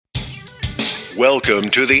Welcome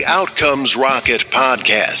to the Outcomes Rocket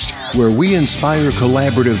podcast, where we inspire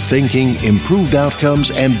collaborative thinking, improved outcomes,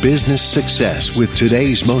 and business success with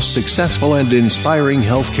today's most successful and inspiring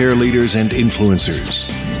healthcare leaders and influencers.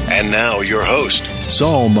 And now your host,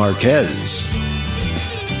 Saul Marquez.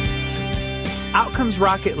 Outcomes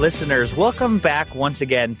Rocket listeners, welcome back once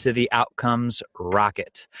again to the Outcomes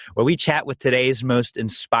Rocket, where we chat with today's most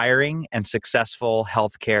inspiring and successful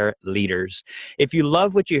healthcare leaders. If you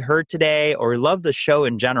love what you heard today or love the show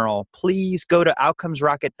in general, please go to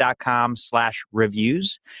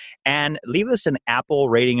outcomesrocket.com/reviews and leave us an Apple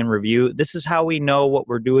rating and review. This is how we know what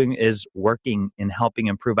we're doing is working in helping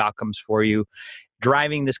improve outcomes for you,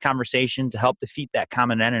 driving this conversation to help defeat that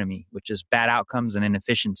common enemy, which is bad outcomes and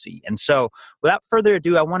inefficiency. And so without further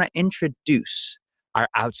ado, I want to introduce our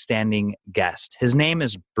outstanding guest. His name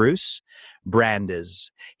is Bruce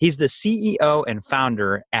Brandes. He's the CEO and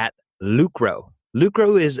founder at Lucro.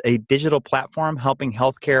 Lucro is a digital platform helping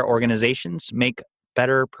healthcare organizations make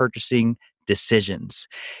better purchasing decisions.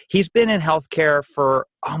 He's been in healthcare for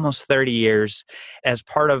almost 30 years as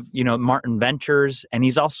part of, Martin Ventures, and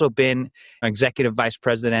he's also been executive vice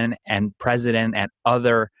president and president at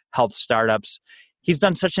other health startups. He's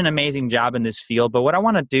done such an amazing job in this field, but what I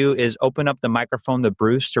want to do is open up the microphone to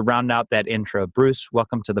Bruce to round out that intro. Bruce,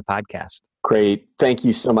 welcome to the podcast. Great. Thank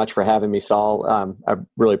you so much for having me, Saul. I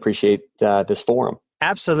really appreciate this forum.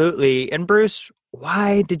 Absolutely. And Bruce,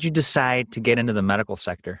 why did you decide to get into the medical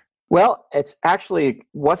sector? Well, it's actually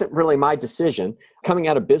wasn't really my decision. Coming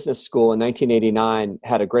out of business school in 1989,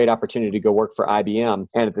 had a great opportunity to go work for IBM.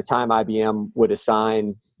 And at the time, IBM would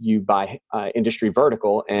assign you by industry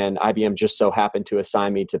vertical, and IBM just so happened to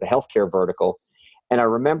assign me to the healthcare vertical. And I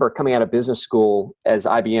remember coming out of business school as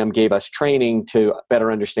IBM gave us training to better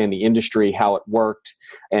understand the industry, how it worked,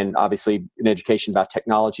 and obviously an education about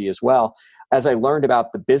technology as well. As I learned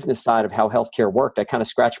about the business side of how healthcare worked, I kind of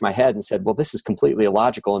scratched my head and said, well, this is completely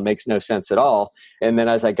illogical and makes no sense at all. And then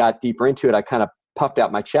as I got deeper into it, I kind of puffed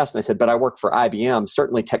out my chest and I said, but I work for IBM.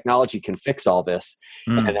 Certainly technology can fix all this.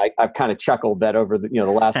 And I've kind of chuckled that over the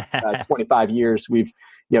last 25 years, we've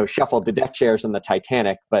shuffled the deck chairs on the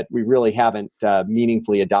Titanic, but we really haven't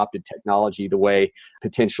meaningfully adopted technology the way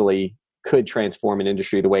potentially could transform an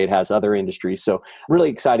industry the way it has other industries. So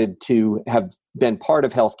really excited to have been part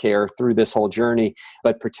of healthcare through this whole journey,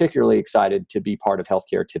 but particularly excited to be part of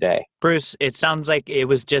healthcare today. Bruce, it sounds like it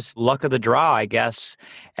was just luck of the draw, I guess,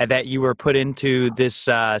 that you were put into this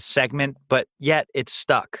segment, but yet it's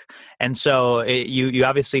stuck. And so you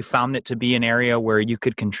obviously found it to be an area where you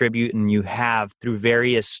could contribute, and you have through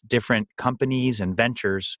various different companies and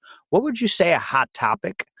ventures. What would you say a hot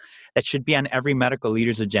topic that should be on every medical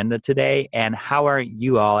leader's agenda today? And how are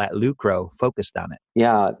you all at Lucro focused on it?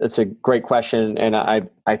 Yeah, that's a great question. And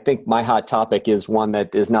I think my hot topic is one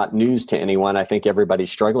that is not news to anyone. I think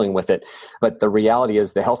everybody's struggling with it. But the reality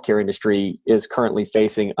is the healthcare industry is currently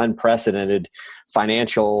facing unprecedented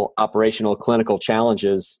financial, operational, clinical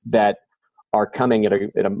challenges that are coming at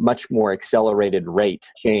a much more accelerated rate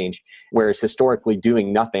change, whereas historically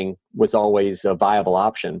doing nothing was always a viable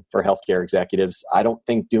option for healthcare executives. I don't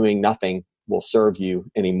think doing nothing will serve you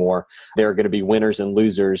anymore. There are going to be winners and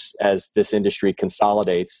losers as this industry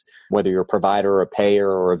consolidates, whether you're a provider or a payer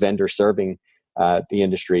or a vendor serving the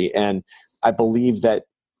industry. And I believe that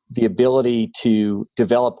the ability to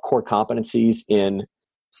develop core competencies in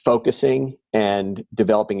focusing and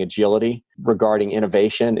developing agility regarding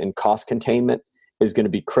innovation and cost containment is going to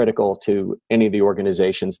be critical to any of the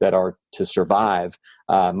organizations that are to survive,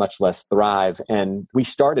 much less thrive. And we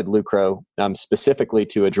started Lucro specifically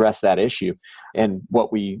to address that issue. And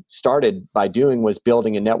what we started by doing was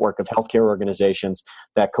building a network of healthcare organizations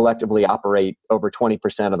that collectively operate over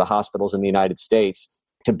 20% of the hospitals in the United States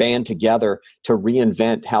to band together to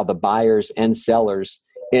reinvent how the buyers and sellers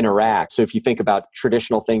interact. So if you think about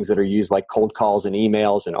traditional things that are used like cold calls and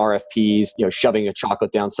emails and RFPs, shoving a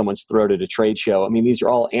chocolate down someone's throat at a trade show. I mean, these are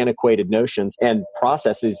all antiquated notions and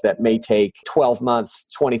processes that may take 12 months,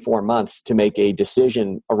 24 months to make a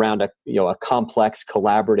decision around a complex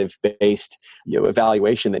collaborative based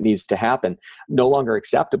evaluation that needs to happen. No longer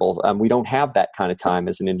acceptable. We don't have that kind of time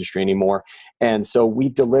as an industry anymore. And so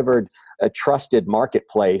we've delivered a trusted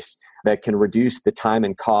marketplace that can reduce the time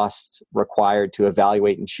and costs required to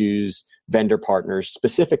evaluate and choose vendor partners,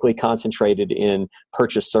 specifically concentrated in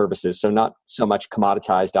purchase services. So not so much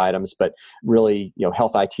commoditized items, but really,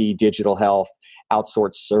 health IT, digital health,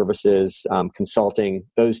 outsourced services, consulting,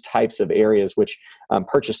 those types of areas, which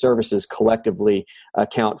purchase services collectively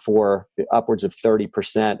account for upwards of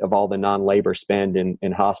 30% of all the non-labor spend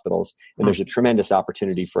in hospitals. And there's a tremendous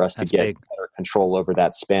opportunity for us to get better control over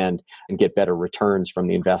that spend and get better returns from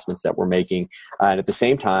the investments that we're making. And at the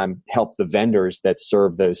same time, help the vendors that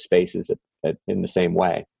serve those spaces in the same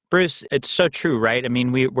way. Bruce, it's so true, right? I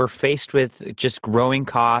mean, we're faced with just growing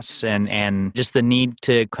costs and just the need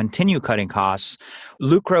to continue cutting costs.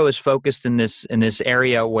 Lucro is focused in this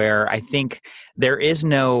area where I think there is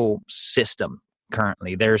no system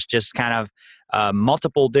currently. There's just kind of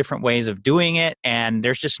multiple different ways of doing it, and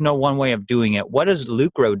there's just no one way of doing it. What does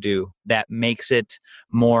Lucro do that makes it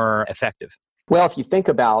more effective? Well, if you think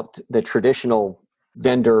about the traditional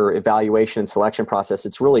vendor evaluation and selection process,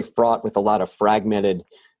 it's really fraught with a lot of fragmented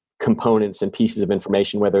components and pieces of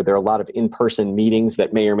information, whether there are a lot of in-person meetings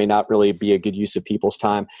that may or may not really be a good use of people's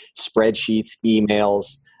time, spreadsheets,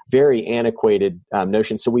 emails, very antiquated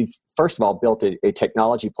notions. So we've, first of all, built a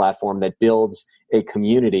technology platform that builds a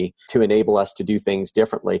community to enable us to do things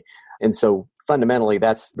differently. And so fundamentally,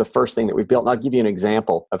 that's the first thing that we've built. And I'll give you an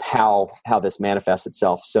example of how this manifests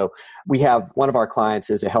itself. So we have one of our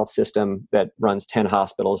clients is a health system that runs 10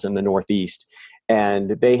 hospitals in the Northeast.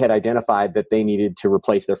 And they had identified that they needed to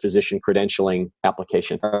replace their physician credentialing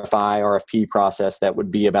application, RFP process that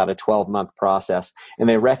would be about a 12-month process. And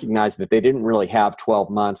they recognized that they didn't really have 12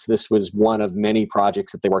 months. This was one of many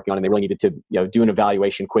projects that they were working on, and they really needed to do an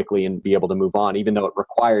evaluation quickly and be able to move on, even though it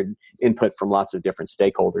required input from lots of different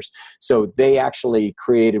stakeholders. So they actually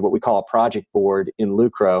created what we call a project board in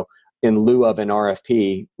Lucro, in lieu of an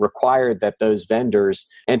RFP, required that those vendors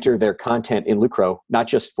enter their content in Lucro, not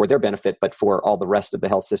just for their benefit, but for all the rest of the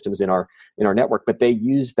health systems in our network. But they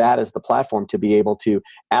use that as the platform to be able to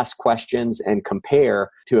ask questions and compare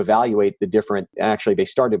to evaluate the different. Actually, they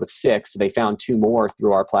started with 6. They found 2 more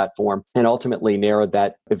through our platform and ultimately narrowed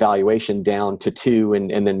that evaluation down to 2 and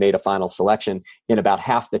then made a final selection in about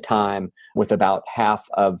half the time with about half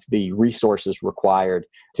of the resources required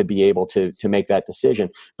to be able to make that decision.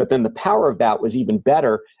 But then the power of that was even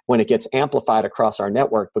better when it gets amplified across our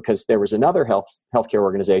network, because there was another healthcare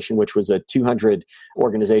organization, which was a 200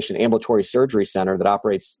 organization ambulatory surgery center that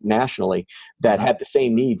operates nationally, that had the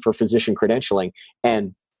same need for physician credentialing.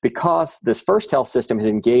 And because this first health system had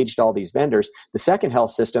engaged all these vendors, the second health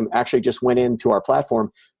system actually just went into our platform,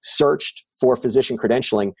 searched for physician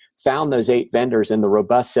credentialing, found those 8 vendors and the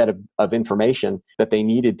robust set of information that they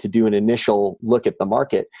needed to do an initial look at the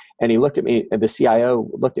market. And he looked at me, the CIO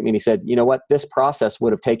looked at me and he said, you know what, this process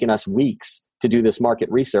would have taken us weeks to do this market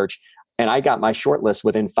research. And I got my shortlist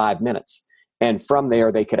within 5 minutes. And from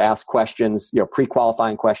there, they could ask questions,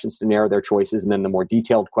 pre-qualifying questions to narrow their choices, and then the more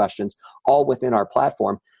detailed questions, all within our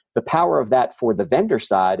platform. The power of that for the vendor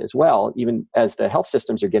side as well, even as the health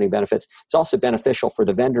systems are getting benefits, it's also beneficial for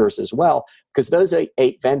the vendors as well, because those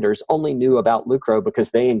 8 vendors only knew about Lucro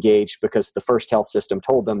because they engaged because the first health system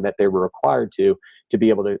told them that they were required to be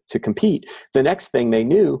able to compete. The next thing they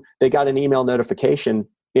knew, they got an email notification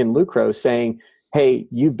in Lucro saying, hey,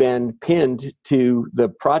 you've been pinned to the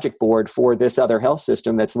project board for this other health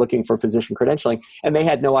system that's looking for physician credentialing. And they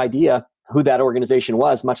had no idea who that organization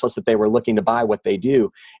was, much less that they were looking to buy what they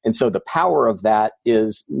do. And so the power of that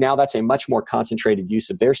is now that's a much more concentrated use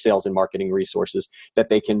of their sales and marketing resources that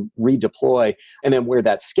they can redeploy. And then where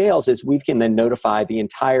that scales is we can then notify the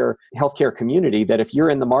entire healthcare community that if you're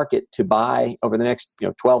in the market to buy over the next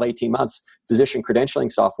 12, 18 months physician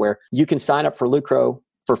credentialing software, you can sign up for Lucro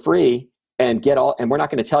for free and and we're not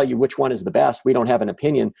going to tell you which one is the best. We don't have an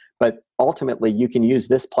opinion, but ultimately you can use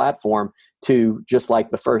this platform to, just like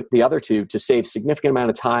the other 2, to save significant amount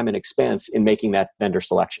of time and expense in making that vendor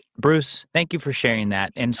selection. Bruce, thank you for sharing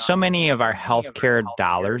that. And so many of our healthcare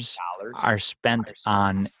dollars are spent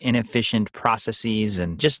on inefficient processes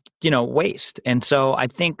and just, waste. And so I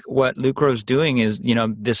think what Lucro is doing is,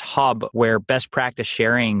 this hub where best practice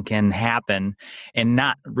sharing can happen and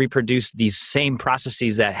not reproduce these same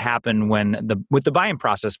processes that happen with the buying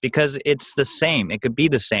process, because it's the same. It could be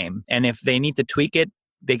the same. And if they need to tweak it,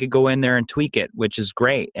 they could go in there and tweak it, which is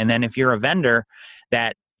great. And then if you're a vendor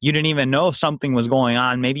that you didn't even know something was going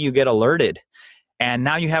on, maybe you get alerted. And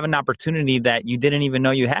now you have an opportunity that you didn't even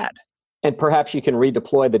know you had. And perhaps you can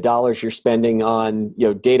redeploy the dollars you're spending on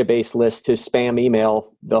database lists to spam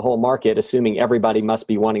email the whole market, assuming everybody must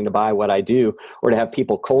be wanting to buy what I do, or to have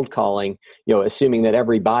people cold calling, assuming that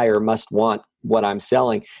every buyer must want what I'm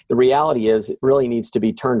selling. The reality is it really needs to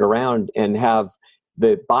be turned around and have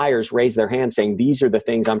the buyers raise their hand saying, these are the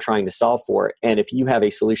things I'm trying to solve for. And if you have a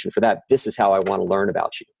solution for that, this is how I want to learn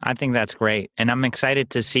about you. I think that's great. And I'm excited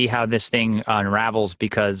to see how this thing unravels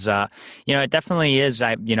because, it definitely is.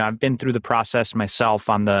 I've been through the process myself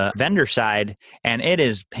on the vendor side, and it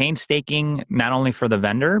is painstaking, not only for the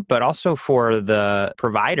vendor, but also for the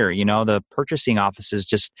provider, the purchasing offices.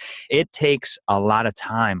 Just, it takes a lot of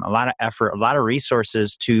time, a lot of effort, a lot of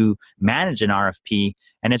resources to manage an RFP.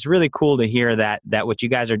 And it's really cool to hear that what you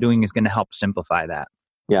guys are doing is going to help simplify that.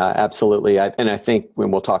 Yeah, absolutely. And I think, when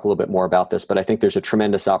we'll talk a little bit more about this, but I think there's a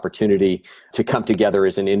tremendous opportunity to come together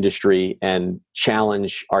as an industry and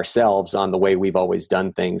challenge ourselves on the way we've always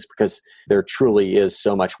done things, because there truly is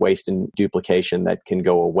so much waste and duplication that can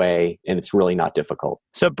go away, and it's really not difficult.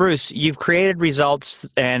 So Bruce, you've created results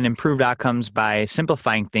and improved outcomes by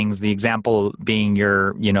simplifying things, the example being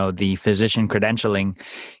the physician credentialing.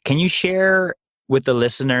 Can you share with the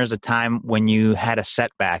listeners a time when you had a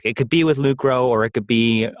setback? It could be with Lucro, or it could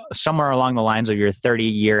be somewhere along the lines of your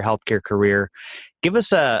 30-year healthcare career. Give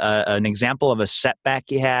us an example of a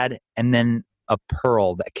setback you had, and then a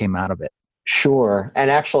pearl that came out of it. Sure. And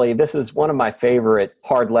actually, this is one of my favorite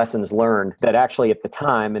hard lessons learned that actually at the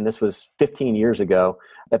time, and this was 15 years ago,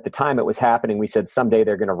 at the time it was happening, we said someday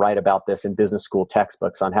they're going to write about this in business school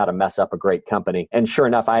textbooks on how to mess up a great company. And sure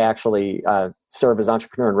enough, I actually serve as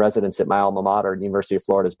entrepreneur in residence at my alma mater, University of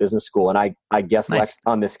Florida's Business School. And I guest lectured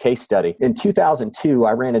on this case study. In 2002,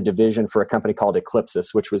 I ran a division for a company called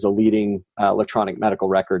Eclipsys, which was a leading electronic medical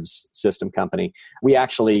records system company. We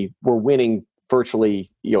actually were winning virtually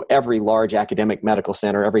every large academic medical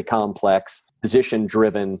center, every complex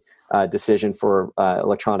physician-driven decision for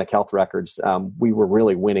electronic health records. We were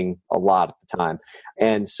really winning a lot at the time.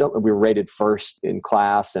 And so we were rated first in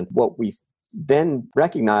class. And what we then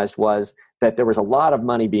recognized was that there was a lot of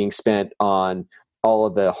money being spent on all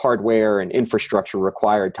of the hardware and infrastructure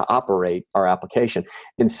required to operate our application.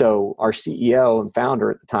 And so our CEO and founder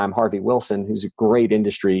at the time, Harvey Wilson, who's a great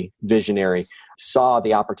industry visionary, saw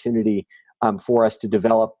the opportunity for us to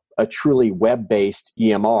develop a truly web-based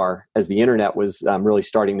EMR as the internet was really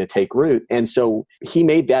starting to take root. And so he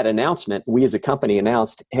made that announcement. We as a company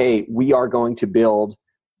announced, hey, we are going to build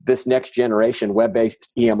this next generation web-based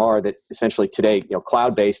EMR that essentially today,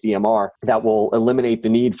 cloud-based EMR that will eliminate the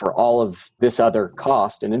need for all of this other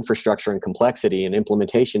cost and infrastructure and complexity and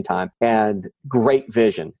implementation time. And great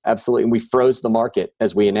vision. Absolutely. And we froze the market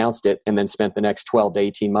as we announced it, and then spent the next 12 to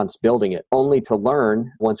 18 months building it, only to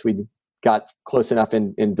learn once we got close enough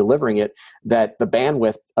in delivering it, that the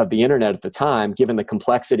bandwidth of the internet at the time, given the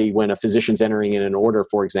complexity when a physician's entering in an order,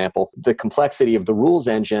 for example, the complexity of the rules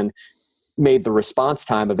engine made the response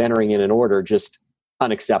time of entering in an order just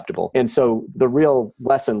unacceptable. And so the real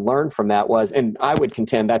lesson learned from that was, and I would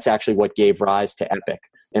contend that's actually what gave rise to Epic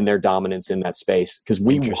and their dominance in that space, because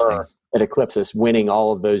we were at Eclipsys winning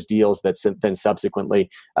all of those deals that then subsequently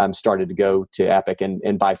started to go to Epic.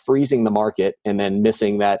 And by freezing the market and then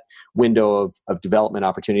missing that window of development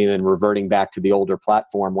opportunity and then reverting back to the older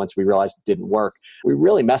platform once we realized it didn't work, we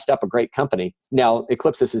really messed up a great company. Now,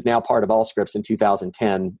 Eclipsys is now part of Allscripts. In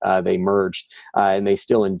 2010, they merged and they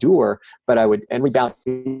still endure, but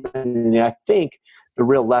and I think the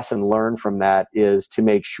real lesson learned from that is to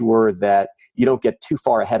make sure that you don't get too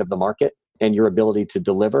far ahead of the market and your ability to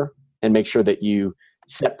deliver, and make sure that you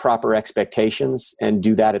set proper expectations and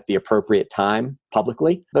do that at the appropriate time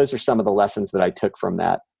publicly. Those are some of the lessons that I took from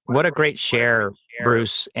that. What a great share,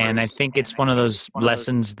 Bruce. And I think it's one of those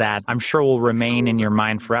lessons that I'm sure will remain in your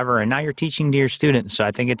mind forever. And now you're teaching to your students. So I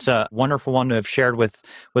think it's a wonderful one to have shared with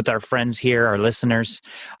our friends here, our listeners.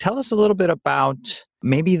 Tell us a little bit about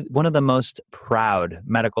maybe one of the most proud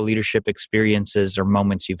medical leadership experiences or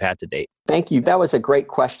moments you've had to date. Thank you. That was a great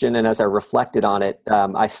question. And as I reflected on it,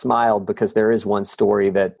 I smiled because there is one story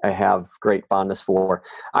that I have great fondness for.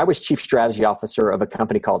 I was chief strategy officer of a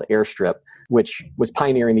company called Airstrip, which was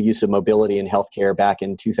pioneering the use of mobility in healthcare back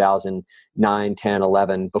in 2009, 10,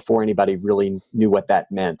 11, before anybody really knew what that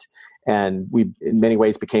meant. And we, in many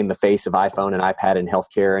ways, became the face of iPhone and iPad in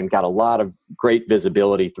healthcare and got a lot of great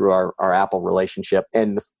visibility through our Apple relationship.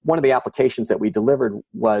 And one of the applications that we delivered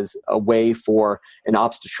was a way for an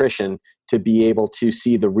obstetrician to be able to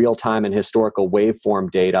see the real-time and historical waveform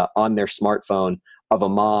data on their smartphone of a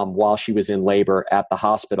mom while she was in labor at the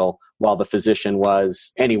hospital while the physician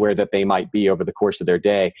was anywhere that they might be over the course of their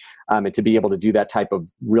day. And to be able to do that type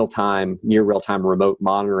of real-time, near real-time remote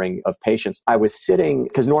monitoring of patients. I was sitting,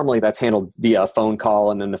 because normally that's handled via a phone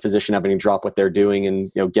call and then the physician having to drop what they're doing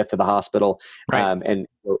and get to the hospital. Right. And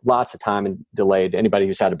lots of time and delayed. Anybody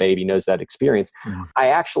who's had a baby knows that experience. Mm-hmm. I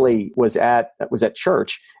actually was at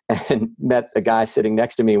church and met a guy sitting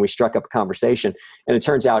next to me, and we struck up a conversation. And it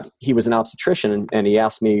turns out he was an obstetrician, and he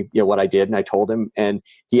asked me what I did, and I told him, and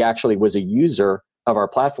he actually was a user of our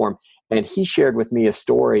platform. And he shared with me a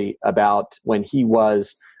story about when he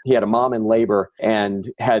had a mom in labor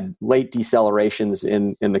and had late decelerations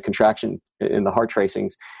in the contraction, in the heart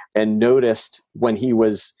tracings, and noticed when he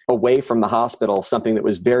was away from the hospital something that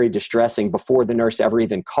was very distressing before the nurse ever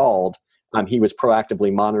even called. He was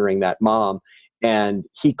proactively monitoring that mom, and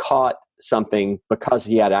he caught something because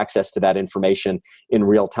he had access to that information in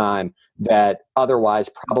real time that otherwise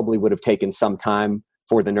probably would have taken some time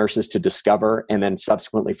for the nurses to discover and then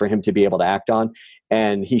subsequently for him to be able to act on.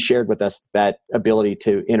 And he shared with us that ability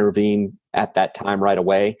to intervene at that time right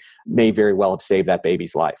away may very well have saved that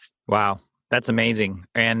baby's life. Wow. That's amazing.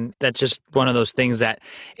 And that's just one of those things that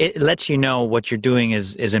it lets you know what you're doing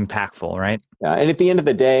is impactful, right? And at the end of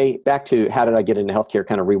the day, back to how did I get into healthcare,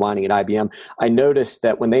 kind of rewinding at IBM, I noticed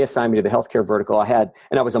that when they assigned me to the healthcare vertical,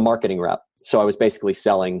 I was a marketing rep. So I was basically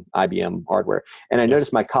selling IBM hardware. And I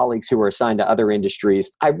noticed my colleagues who were assigned to other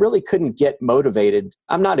industries, I really couldn't get motivated.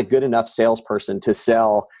 I'm not a good enough salesperson to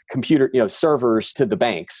sell computer, servers to the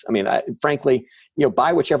banks. I mean, frankly,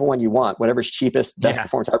 buy whichever one you want, whatever's cheapest, best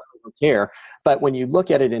performance, I really don't care. But when you look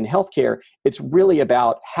at it in healthcare, it's really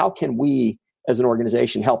about how can we as an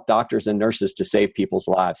organization help doctors and nurses to save people's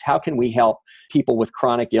lives? How can we help people with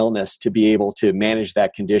chronic illness to be able to manage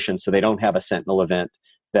that condition so they don't have a sentinel event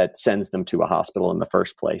that sends them to a hospital in the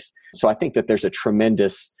first place? So I think that there's a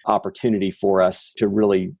tremendous opportunity for us to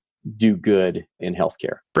really do good in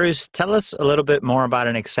healthcare. Bruce, tell us a little bit more about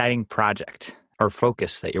an exciting project or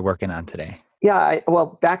focus that you're working on today. Yeah,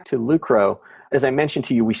 back to Lucro, as I mentioned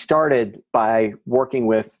to you, we started by working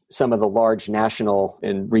with some of the large national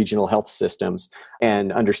and regional health systems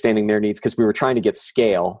and understanding their needs because we were trying to get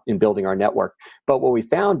scale in building our network. But what we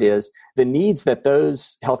found is the needs that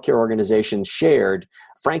those healthcare organizations shared,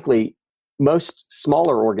 frankly, most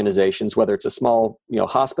smaller organizations, whether it's a small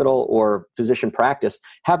hospital or physician practice,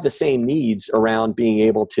 have the same needs around being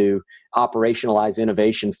able to operationalize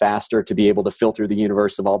innovation faster, to be able to filter the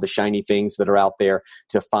universe of all the shiny things that are out there,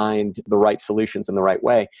 to find the right solutions in the right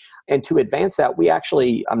way. And to advance that, we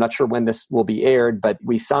actually, I'm not sure when this will be aired, but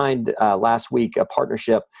we signed last week a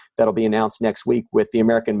partnership that'll be announced next week with the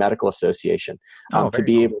American Medical Association to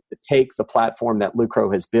be able to take the platform that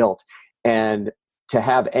Lucro has built and to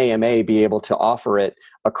have AMA be able to offer it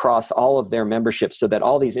across all of their memberships so that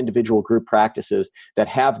all these individual group practices that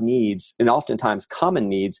have needs, and oftentimes common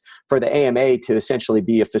needs, for the AMA to essentially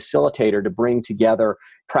be a facilitator to bring together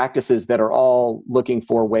practices that are all looking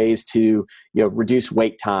for ways to reduce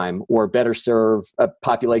wait time or better serve a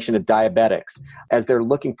population of diabetics. As they're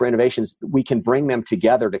looking for innovations, we can bring them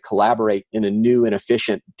together to collaborate in a new and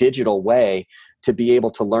efficient digital way to be able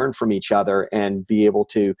to learn from each other and be able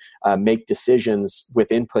to make decisions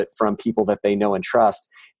with input from people that they know and trust.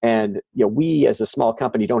 And we as a small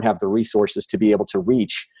company don't have the resources to be able to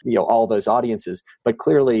reach all those audiences. But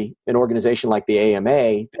clearly, an organization like the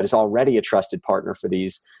AMA that is already a trusted partner for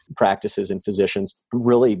these practices and physicians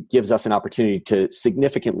really gives us an opportunity to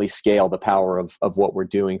significantly scale the power of what we're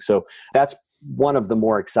doing. So that's one of the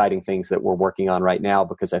more exciting things that we're working on right now,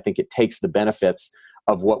 because I think it takes the benefits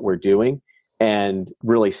of what we're doing and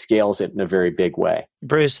really scales it in a very big way.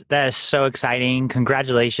 Bruce, that is so exciting.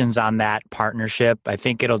 Congratulations on that partnership. I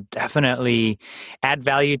think it'll definitely add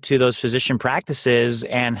value to those physician practices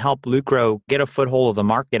and help Lucro get a foothold of the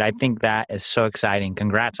market. I think that is so exciting.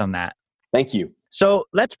 Congrats on that. Thank you. So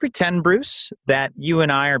let's pretend, Bruce, that you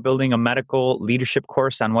and I are building a medical leadership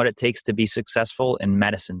course on what it takes to be successful in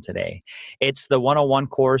medicine today. It's the 101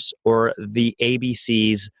 course, or the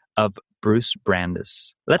ABCs of Bruce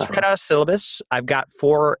Brandes. Let's write out a syllabus. I've got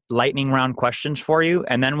 4 lightning round questions for you,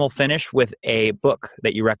 and then we'll finish with a book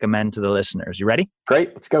that you recommend to the listeners. You ready? Great.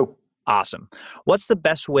 Let's go. Awesome. What's the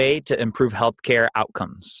best way to improve healthcare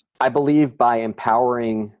outcomes? I believe by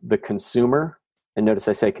empowering the consumer, and notice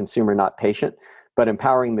I say consumer, not patient, but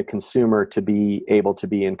empowering the consumer to be able to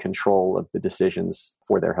be in control of the decisions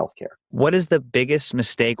for their healthcare. What is the biggest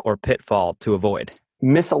mistake or pitfall to avoid?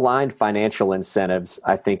 Misaligned financial incentives,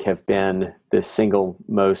 I think, have been the single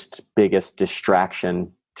most biggest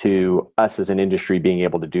distraction to us as an industry being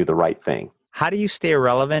able to do the right thing. How do you stay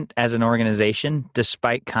relevant as an organization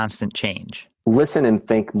despite constant change? Listen and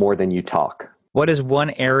think more than you talk. What is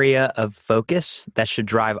one area of focus that should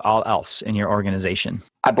drive all else in your organization?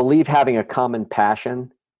 I believe having a common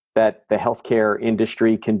passion that the healthcare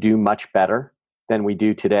industry can do much better than we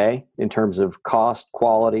do today in terms of cost,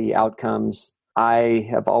 quality, outcomes. I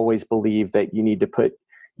have always believed that you need to put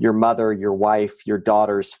your mother, your wife, your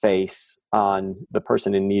daughter's face on the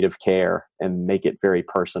person in need of care and make it very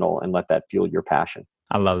personal and let that fuel your passion.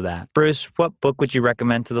 I love that. Bruce, what book would you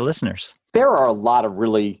recommend to the listeners? There are a lot of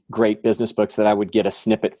really great business books that I would get a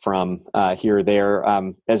snippet from here or there.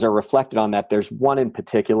 As I reflected on that, there's one in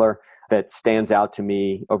particular that stands out to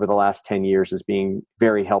me over the last 10 years as being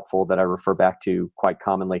very helpful that I refer back to quite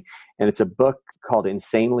commonly. And it's a book called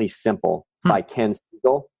Insanely Simple by Ken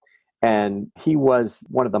Siegel. And he was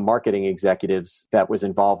one of the marketing executives that was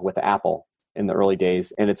involved with Apple in the early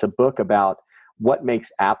days. And it's a book about what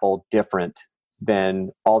makes Apple different than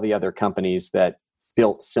all the other companies that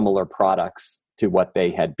built similar products to what they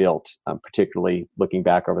had built, particularly looking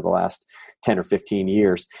back over the last 10 or 15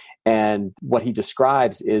 years. And what he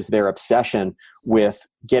describes is their obsession with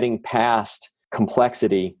getting past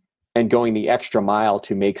complexity and going the extra mile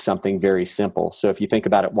to make something very simple. So if you think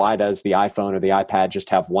about it, why does the iPhone or the iPad just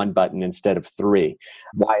have one button instead of three?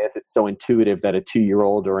 Why is it so intuitive that a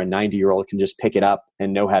 2-year-old or a 90-year-old can just pick it up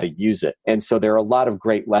and know how to use it? And so there are a lot of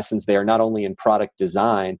great lessons there, not only in product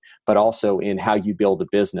design, but also in how you build a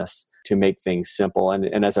business to make things simple.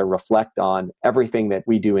 And as I reflect on everything that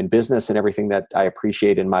we do in business and everything that I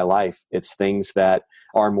appreciate in my life, it's things that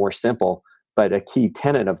are more simple. But a key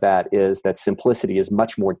tenet of that is that simplicity is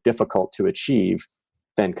much more difficult to achieve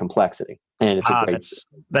than complexity. And it's a great,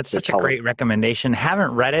 that's such a great recommendation.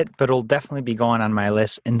 Haven't read it, but it'll definitely be going on my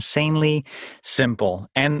list. Insanely Simple.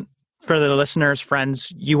 And for the listeners,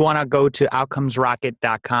 friends, you want to go to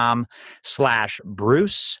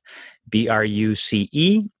outcomesrocket.com/Bruce, BRUCE,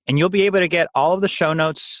 and you'll be able to get all of the show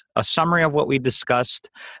notes, a summary of what we discussed,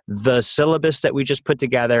 the syllabus that we just put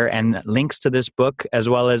together, and links to this book, as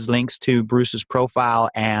well as links to Bruce's profile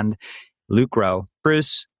and Lucro.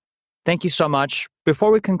 Bruce, thank you so much.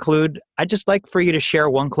 Before we conclude, I'd just like for you to share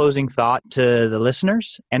one closing thought to the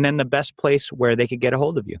listeners, and then the best place where they could get a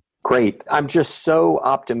hold of you. Great. I'm just so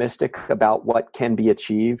optimistic about what can be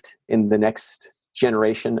achieved in the next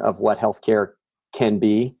generation of what healthcare can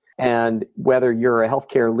be. And whether you're a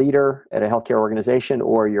healthcare leader at a healthcare organization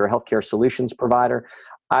or you're a healthcare solutions provider,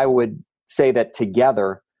 I would say that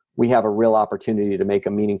together we have a real opportunity to make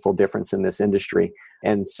a meaningful difference in this industry.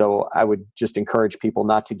 And so I would just encourage people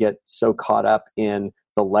not to get so caught up in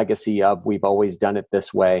the legacy of we've always done it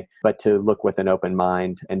this way, but to look with an open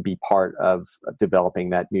mind and be part of developing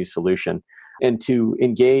that new solution. And to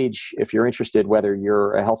engage, if you're interested, whether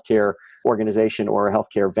you're a healthcare organization or a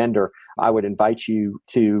healthcare vendor, I would invite you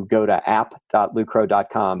to go to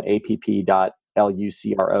app.lucro.com,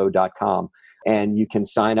 app.lucro.com, and you can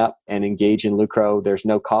sign up and engage in Lucro. There's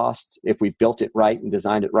no cost. If we've built it right and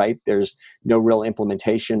designed it right, there's no real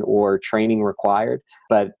implementation or training required,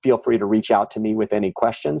 but feel free to reach out to me with any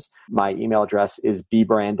questions. My email address is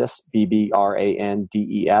bbrandis,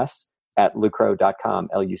 BBRANDES, @lucro.com,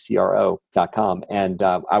 LUCRO.com. And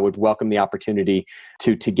I would welcome the opportunity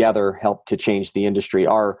to together help to change the industry.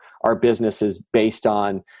 Our business is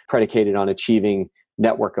predicated on achieving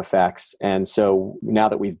network effects. And so now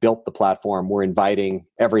that we've built the platform, we're inviting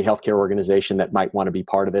every healthcare organization that might want to be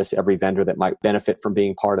part of this, every vendor that might benefit from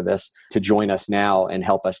being part of this, to join us now and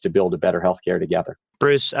help us to build a better healthcare together.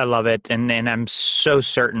 Bruce, I love it. And I'm so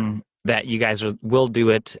certain that you guys will do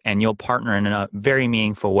it and you'll partner in a very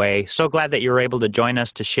meaningful way. So glad that you were able to join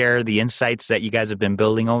us to share the insights that you guys have been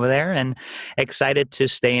building over there, and excited to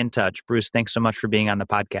stay in touch. Bruce, thanks so much for being on the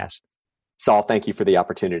podcast. Saul, thank you for the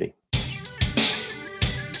opportunity.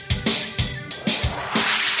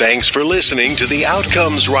 Thanks for listening to the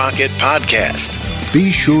Outcomes Rocket podcast. Be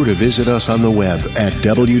sure to visit us on the web at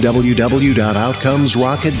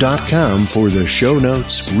www.outcomesrocket.com for the show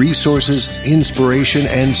notes, resources, inspiration,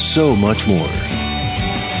 and so much more.